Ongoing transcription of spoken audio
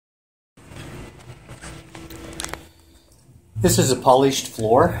This is a polished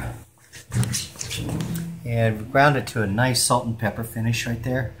floor, and we ground it to a nice salt and pepper finish right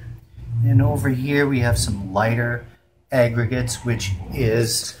there. And over here we have some lighter aggregates, which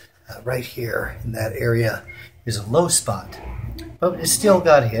is right here in that area is a low spot, but it still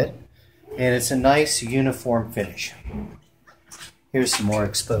got hit, and it's a nice uniform finish. Here's some more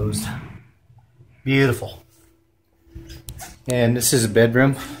exposed. Beautiful. And this is a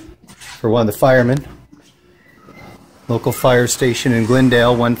bedroom for one of the firemen. Local fire station in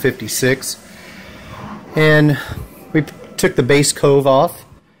Glendale, 156. And we took the base cove off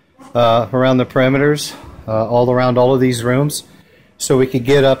around the perimeters, all around all of these rooms, so we could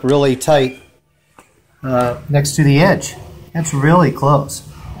get up really tight next to the edge. That's really close.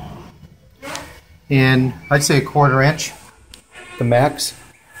 And I'd say a 1/4 inch, the max.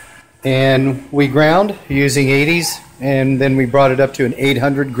 And we ground using 80s, and then we brought it up to an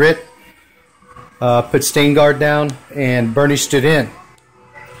 800 grit. Put stain guard down and burnished it in.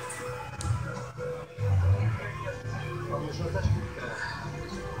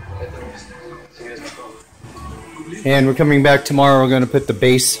 And we're coming back tomorrow. We're going to put the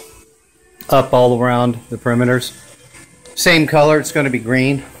base up all around the perimeters. Same color, it's going to be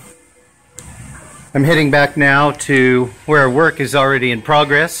green. I'm heading back now to where work is already in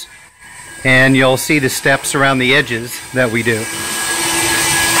progress, and you'll see the steps around the edges that we do.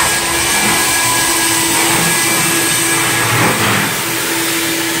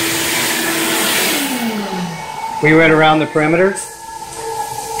 We went around the perimeter,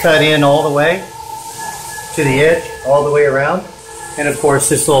 cut in all the way to the edge, all the way around. And of course,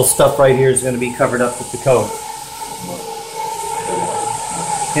 this little stuff right here is going to be covered up with the cove.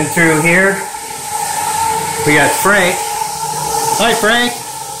 And through here, we got Frank. Hi, Frank.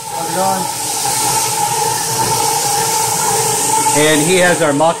 How's it going? And he has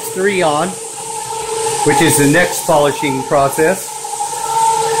our Mach 3 on, which is the next polishing process.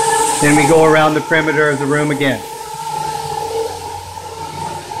 Then we go around the perimeter of the room again.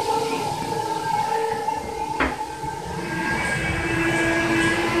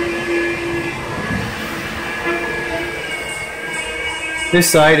 This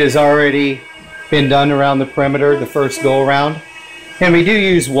side has already been done around the perimeter, the first go around. And we do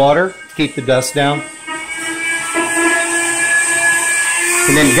use water to keep the dust down.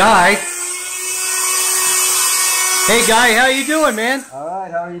 And then Guy. Hey Guy, how you doing, man?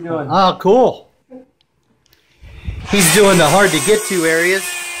 Alright, how are you doing? Oh, cool. He's doing the hard to get to areas,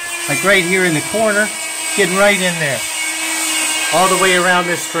 like right here in the corner, getting right in there. All the way around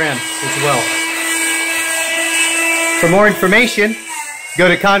this trim as well. For more information, go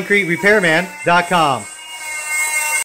to concreterepairman.com.